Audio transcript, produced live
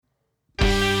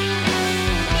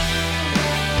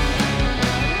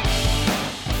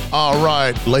All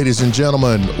right, ladies and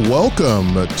gentlemen,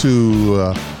 welcome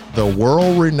to the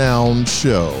world-renowned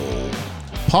show,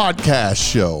 podcast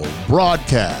show,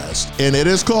 broadcast, and it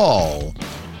is called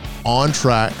On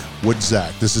Track with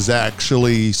Zach. This is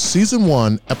actually season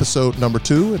 1, episode number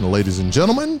 2, and ladies and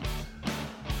gentlemen,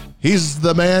 he's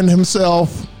the man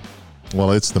himself.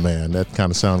 Well, it's the man. That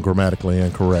kind of sounds grammatically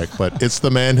incorrect, but it's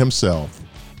the man himself,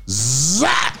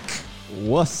 Zach.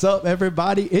 What's up,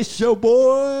 everybody? It's your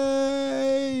boy.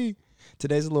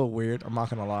 Today's a little weird. I'm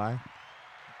not going to lie.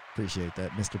 Appreciate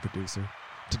that, Mr. Producer.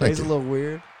 Today's a little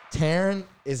weird. Taryn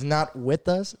is not with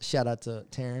us. Shout out to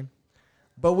Taryn.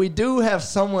 But we do have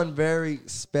someone very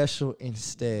special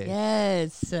instead.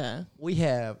 Yes. We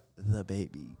have the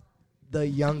baby. The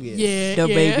youngest. The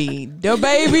baby. The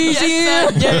baby's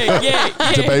here.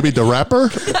 The baby, the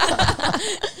rapper?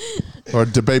 Or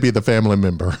the baby, the family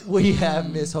member? We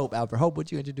have Miss Hope Alfred. Hope,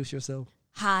 would you introduce yourself?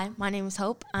 Hi, my name is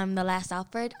Hope. I'm the last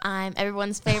Alfred. I'm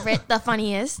everyone's favorite, the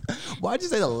funniest. Why'd you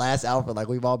say the last Alfred like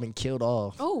we've all been killed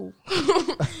off? Oh.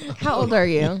 How old are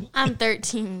you? I'm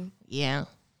 13. Yeah.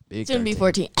 Big Soon to be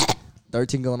 13. 14.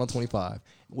 13 going on 25.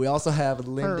 We also have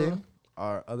Lyndon,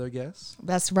 our other guest.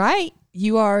 That's right.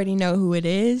 You already know who it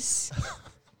is.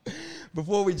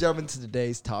 Before we jump into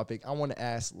today's topic, I want to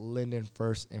ask Lyndon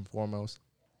first and foremost.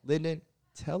 Lyndon,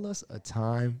 tell us a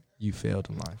time you failed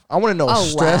in life. I want to know a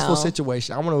stressful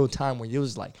situation. I want to know a time when it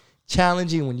was like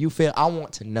challenging, when you failed. I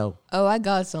want to know. Oh, I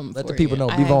got something Let for the people you. know.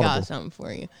 Be vulnerable. I got something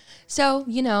for you. So,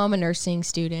 I'm a nursing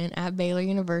student at Baylor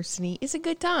University. It's a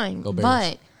good time. Go Bears.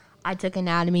 But I took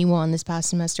Anatomy 1 this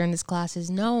past semester, and this class is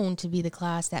known to be the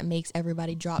class that makes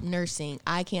everybody drop nursing.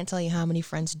 I can't tell you how many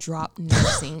friends drop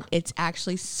nursing. It's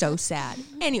actually so sad.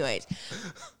 Anyways,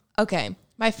 okay,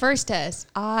 my first test,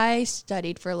 I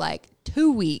studied for like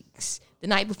 2 weeks. The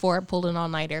night before, I pulled an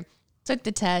all-nighter. Took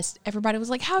the test. Everybody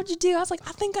was like, how'd you do? I was like,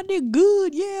 I think I did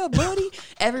good. Yeah, buddy.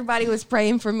 Everybody was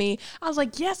praying for me. I was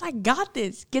like, yes, I got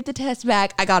this. Get the test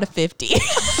back. I got a 50.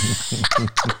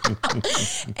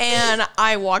 And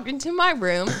I walked into my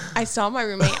room. I saw my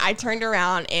roommate. I turned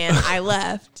around and I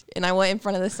left. And I went in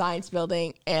front of the science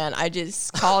building and I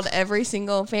just called every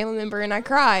single family member and I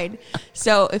cried.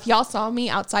 So if y'all saw me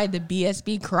outside the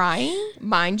BSB crying,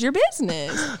 mind your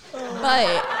business.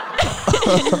 But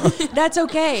that's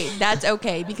okay. That's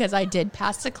okay because I did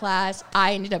pass the class.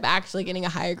 I ended up actually getting a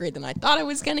higher grade than I thought I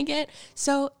was going to get.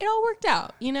 So it all worked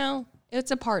out,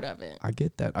 It's a part of it. I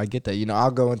get that.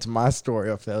 I'll go into my story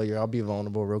of failure. I'll be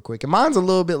vulnerable real quick. And mine's a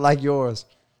little bit like yours.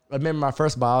 I remember my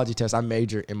first biology test. I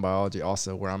majored in biology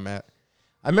also where I'm at.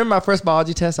 I remember my first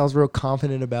biology test. I was real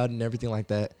confident about it and everything like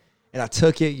that. And I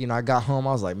took it. I got home.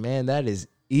 I was like, man, that is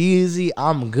easy.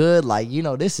 I'm good. Like,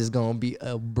 this is going to be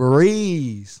a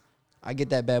breeze. I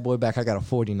get that bad boy back. I got a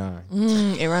 49.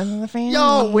 It runs in the family.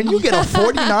 Yo, when you get a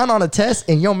 49 on a test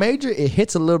in your major, it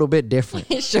hits a little bit different.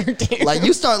 It sure did. Like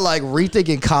you start like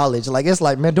rethinking college. Like it's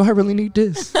like, man, do I really need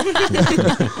this? like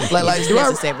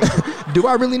do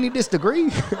I really need this degree?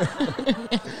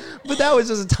 But that was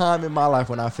just a time in my life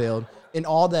when I failed. And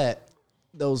all that,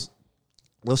 those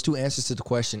two answers to the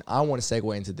question, I want to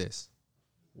segue into this.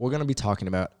 We're gonna be talking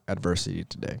about adversity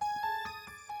today.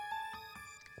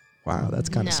 Wow, that's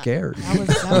kind of scary.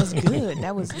 That was good.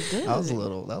 That was good. That was a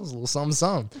little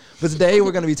something. But today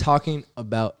we're going to be talking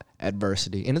about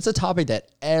adversity. And it's a topic that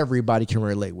everybody can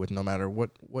relate with, no matter what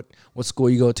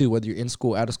school you go to, whether you're in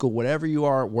school, out of school, whatever you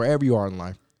are, wherever you are in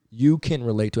life, you can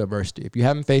relate to adversity. If you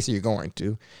haven't faced it, you're going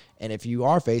to. And if you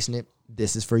are facing it,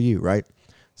 this is for you, right?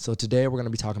 So today we're going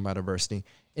to be talking about adversity.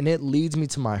 And it leads me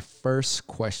to my first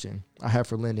question I have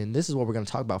for Lyndon. This is what we're going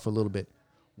to talk about for a little bit.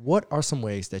 What are some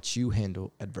ways that you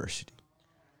handle adversity?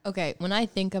 Okay, when I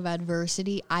think of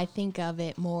adversity, I think of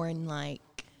it more in like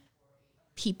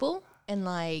people and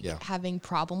like having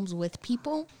problems with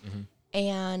people. Mm-hmm.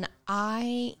 And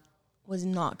I was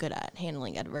not good at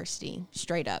handling adversity,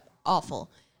 straight up,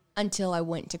 awful, until I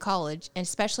went to college, and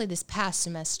especially this past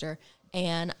semester.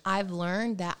 And I've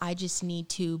learned that I just need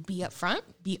to be upfront,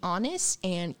 be honest,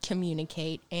 and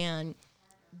communicate. And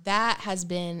that has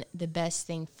been the best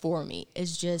thing for me,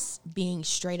 is just being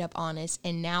straight up honest.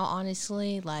 And now,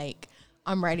 honestly, like,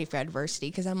 I'm ready for adversity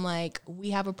because I'm like,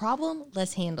 we have a problem,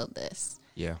 let's handle this.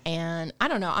 Yeah. And I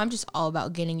don't know, I'm just all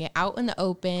about getting it out in the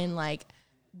open. Like,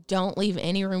 don't leave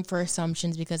any room for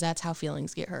assumptions because that's how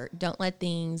feelings get hurt. Don't let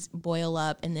things boil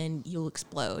up and then you'll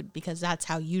explode because that's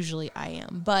how usually I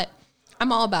am. But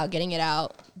I'm all about getting it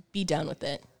out, be done with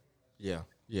it. Yeah.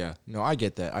 Yeah, no, I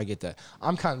get that.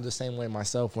 I'm kind of the same way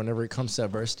myself. Whenever it comes to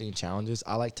adversity and challenges,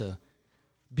 I like to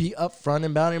be upfront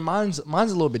about it. Mine's a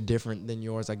little bit different than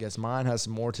yours, I guess. Mine has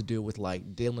more to do with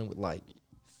like dealing with like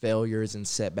failures and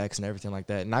setbacks and everything like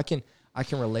that. And I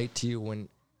can relate to you when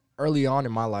early on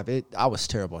in my life, I was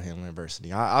terrible at handling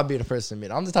adversity. I'll be the first to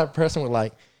admit. I'm the type of person where,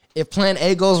 like, if plan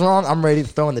A goes wrong, I'm ready to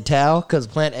throw in the towel because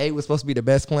plan A was supposed to be the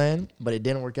best plan, but it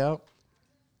didn't work out.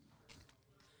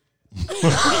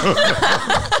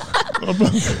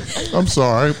 I'm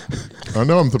sorry. I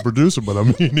know I'm the producer, but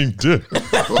I'm eating too.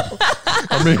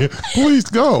 I mean, please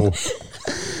go.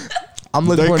 I'm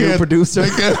looking for a new producer.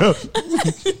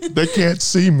 They can't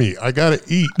see me. I gotta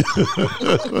eat.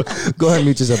 Go ahead and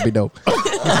mute yourself, be dope.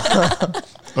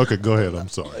 Okay, go ahead. I'm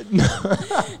sorry.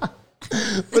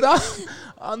 But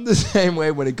I'm the same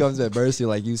way when it comes to adversity,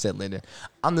 like you said, Lyndon.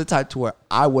 I'm the type to where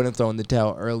I wouldn't throw in the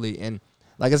towel early. And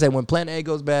like I said, when plan A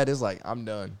goes bad, it's like, I'm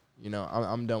done. You know,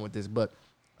 I'm done with this. But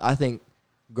I think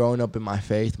growing up in my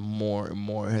faith more and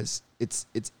more it's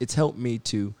helped me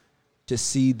to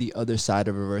see the other side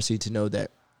of adversity, to know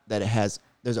that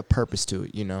there's a purpose to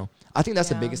it, you know. I think that's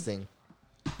the biggest thing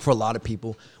for a lot of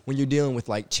people when you're dealing with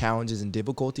like challenges and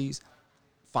difficulties,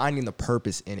 finding the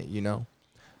purpose in it, you know.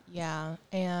 Yeah,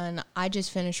 and I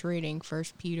just finished reading 1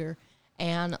 Peter,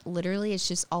 and literally it's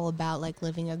just all about like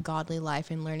living a godly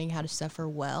life and learning how to suffer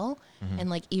well. And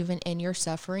like even in your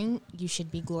suffering, you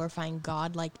should be glorifying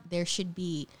God. Like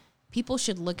people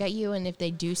should look at you, and if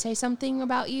they do say something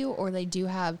about you, or they do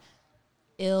have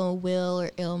ill will or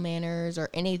ill manners or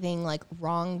anything like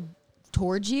wrong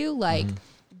towards you, like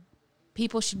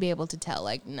people should be able to tell,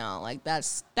 like, no, like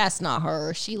that's not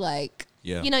her. She like,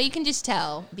 you know, you can just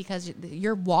tell because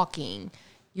you're walking,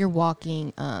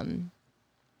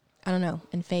 I don't know,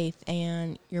 in faith,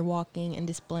 and you're walking and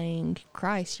displaying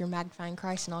Christ. You're magnifying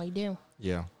Christ in all you do.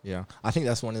 Yeah. I think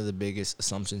that's one of the biggest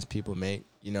assumptions people make,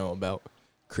 you know, about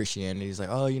Christianity. Is like,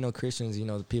 oh, you know, Christians, you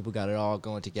know, the people got it all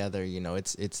going together. You know,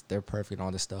 it's they're perfect and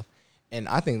all this stuff. And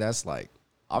I think that's like,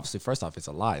 obviously, first off, it's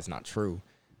a lie. It's not true.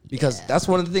 Because that's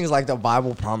one of the things, like, the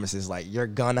Bible promises, like, you're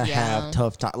gonna have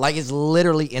tough times. Like, it's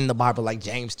literally in the Bible, like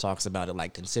James talks about it,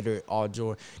 like, consider it all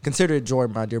joy. Consider it joy,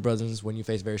 my dear brothers, when you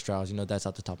face various trials. You know, that's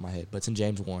off the top of my head. But it's in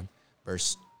James 1,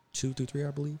 verse 2 through 3, I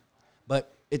believe.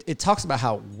 But it talks about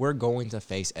how we're going to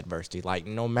face adversity. Like,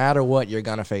 no matter what, you're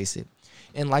gonna face it.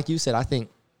 And like you said, I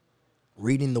think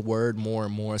reading the word more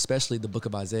and more, especially the book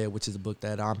of Isaiah, which is a book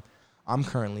that I'm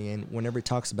currently in, whenever it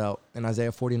talks about in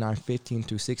Isaiah 49:15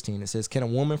 through 16, it says, can a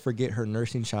woman forget her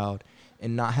nursing child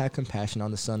and not have compassion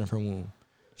on the son of her womb?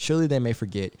 Surely they may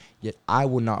forget, yet I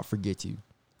will not forget you.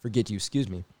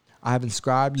 I have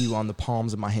inscribed you on the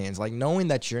palms of my hands. Like, knowing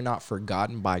that you're not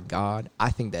forgotten by God, I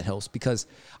think that helps, because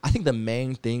I think the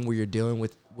main thing where you're dealing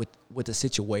with a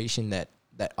situation that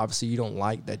obviously you don't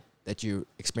like, that you're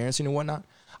experiencing and whatnot,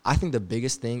 I think the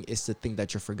biggest thing is to think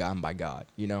that you're forgotten by God,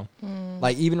 you know?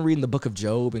 Like, even reading the book of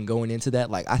Job and going into that,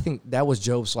 like, I think that was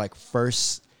Job's, like,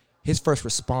 his first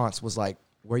response was, like,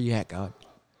 where you at, God?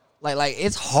 Like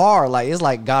it's hard. Like, it's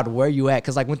like, God, where you at?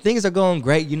 Because, like, when things are going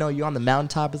great, you know, you're on the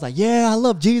mountaintop, it's like, yeah, I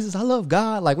love Jesus, I love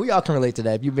God. Like, we all can relate to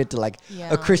that. If you've been to, like,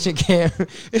 a Christian camp,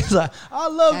 it's like, I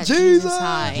love That Jesus.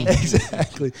 high.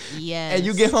 Exactly. Yes. And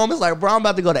you get home, it's like, bro, I'm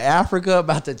about to go to Africa,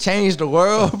 about to change the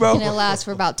world, bro. And it lasts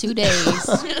for about 2 days.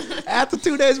 After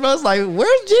 2 days, bro, it's like,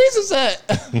 where's Jesus at?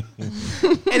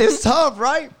 And it's tough,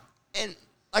 right? And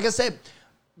like I said,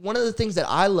 one of the things that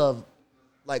I love,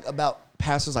 like, about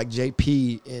pastors like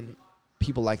JP and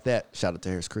people like that, shout out to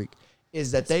Harris Creek,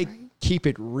 is that they keep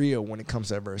it real when it comes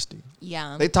to adversity.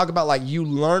 Yeah. They talk about, like, you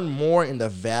learn more in the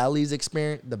valley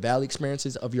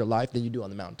experiences of your life than you do on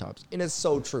the mountaintops. And it's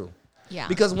so true. Yeah.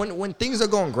 Because when things are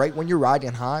going great, when you're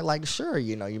riding high, like, sure,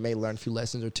 you know, you may learn a few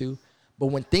lessons or two. But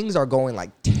when things are going, like,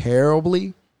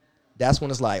 terribly, that's when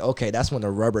it's like, okay, that's when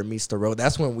the rubber meets the road.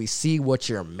 That's when we see what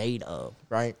you're made of,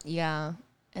 right? Yeah.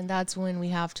 And that's when we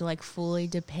have to, like, fully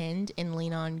depend and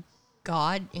lean on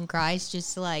God and Christ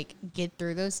just to, like, get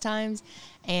through those times.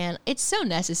 And it's so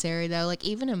necessary, though. Like,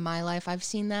 even in my life, I've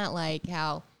seen that, like,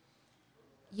 how,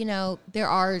 you know, there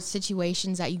are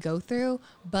situations that you go through,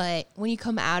 but when you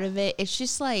come out of it, it's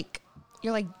just like,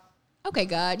 you're like, okay,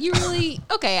 God, you really,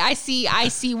 okay, I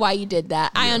see why you did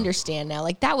that. I understand now.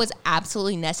 Like, that was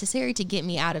absolutely necessary to get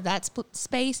me out of that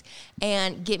space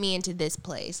and get me into this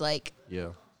place. Like,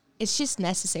 it's just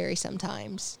necessary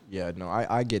sometimes. Yeah, no,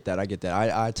 I get that.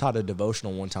 I taught a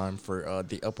devotional one time for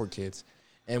the Upward kids,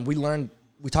 and we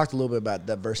talked a little bit about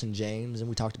that verse in James, and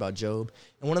we talked about Job.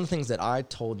 And one of the things that I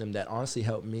told them that honestly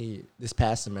helped me this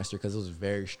past semester, because it was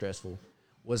very stressful,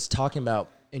 was talking about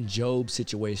in Job's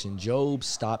situation. Job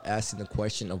stopped asking the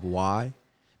question of why,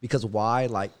 because why,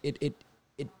 like, it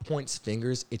it points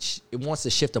fingers. It wants to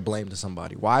shift the blame to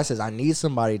somebody. Why? It says, I need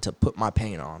somebody to put my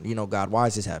pain on. You know, God, why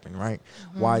is this happening, right?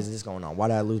 Why is this going on? Why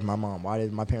did I lose my mom? Why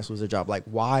did my parents lose their job? Like,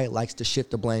 why it likes to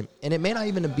shift the blame? And it may not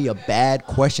even be a bad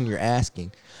question you're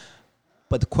asking,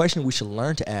 but the question we should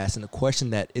learn to ask, and the question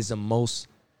that is the most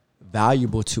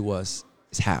valuable to us,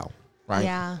 is how, right?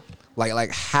 Yeah.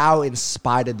 Like how, in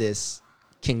spite of this,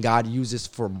 can God use this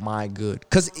for my good?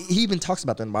 Because he even talks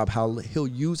about that in the Bible, how he'll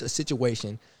use a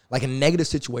situation, like a negative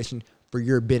situation, for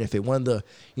your benefit. One of the,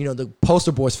 the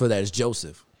poster boys for that is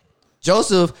Joseph.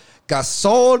 Joseph got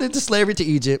sold into slavery to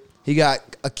Egypt. He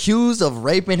got accused of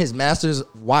raping his master's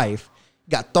wife,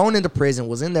 got thrown into prison,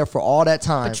 was in there for all that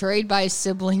time. Betrayed by his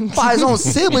sibling. By his own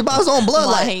sibling, by his own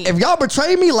blood. Like, if y'all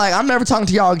betray me, like, I'm never talking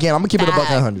to y'all again. I'm going to keep it a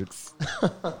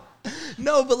 $100.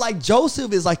 No, but like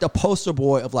Joseph is like the poster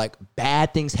boy of like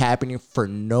bad things happening for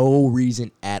no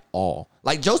reason at all.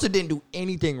 Like Joseph didn't do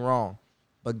anything wrong,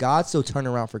 but God still turned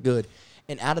around for good.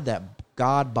 And out of that,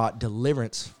 God brought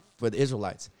deliverance for the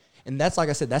Israelites. And that's, like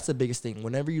I said, that's the biggest thing.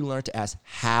 Whenever you learn to ask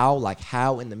how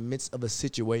in the midst of a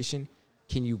situation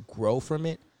can you grow from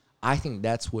it, I think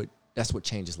that's what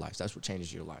changes lives. That's what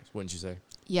changes your life, wouldn't you say?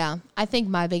 Yeah. I think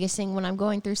my biggest thing when I'm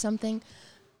going through something,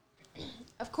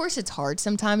 of course it's hard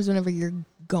sometimes whenever you're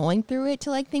going through it to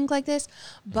like think like this,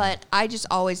 but I just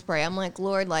always pray. I'm like,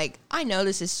 Lord, like, I know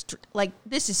this is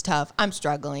this is tough. I'm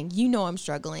struggling. You know I'm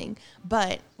struggling,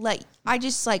 but like, I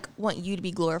just like want you to be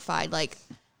glorified. Like,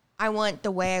 I want the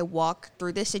way I walk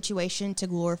through this situation to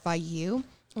glorify you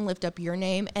and lift up your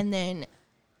name. And then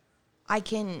I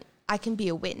can be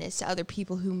a witness to other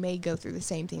people who may go through the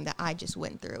same thing that I just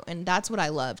went through. And that's what I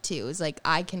love too, is like,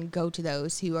 I can go to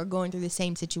those who are going through the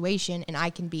same situation and I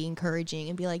can be encouraging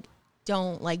and be like,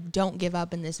 don't give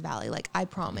up in this valley. Like, I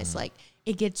promise, like,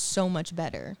 it gets so much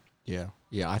better. Yeah.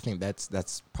 Yeah. I think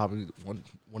that's probably one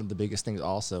of the biggest things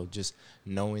also, just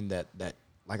knowing that,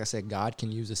 like I said, God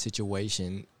can use a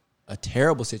situation, a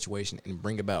terrible situation, and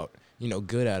bring about,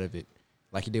 good out of it.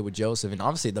 Like he did with Joseph. And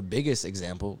obviously the biggest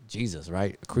example, Jesus,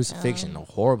 right? A crucifixion, a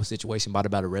horrible situation, but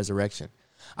about a resurrection.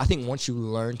 I think once you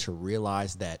learn to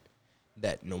realize that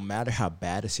no matter how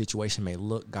bad a situation may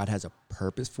look, God has a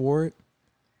purpose for it,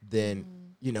 then,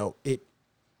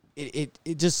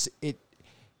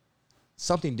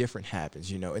 something different happens,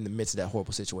 in the midst of that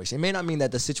horrible situation. It may not mean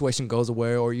that the situation goes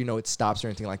away or, it stops or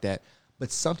anything like that,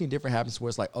 but something different happens where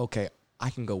it's like, okay, I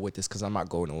can go with this because I'm not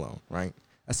going alone, right?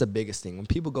 That's the biggest thing. When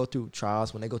people go through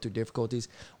trials, when they go through difficulties,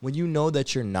 when you know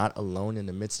that you're not alone in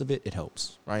the midst of it, it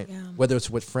helps, right? Yeah. Whether it's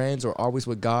with friends or always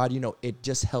with God, it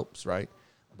just helps, right?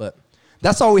 But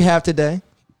that's all we have today.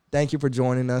 Thank you for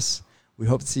joining us. We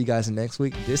hope to see you guys next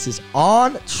week. This is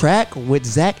On Track with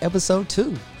Zach, episode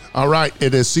 2. All right.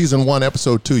 It is season 1,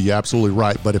 episode 2. You're absolutely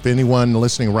right. But if anyone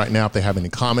listening right now, if they have any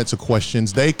comments or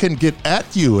questions, they can get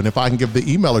at you. And if I can give the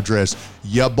email address,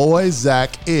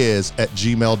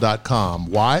 yaboyzacis@gmail.com.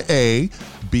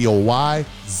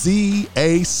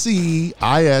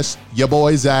 YABOYZACIS.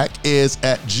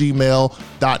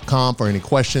 yaboyzacis@gmail.com for any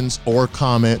questions or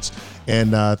comments.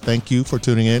 And thank you for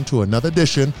tuning in to another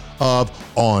edition of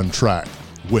On Track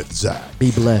with Zach.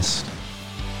 Be blessed.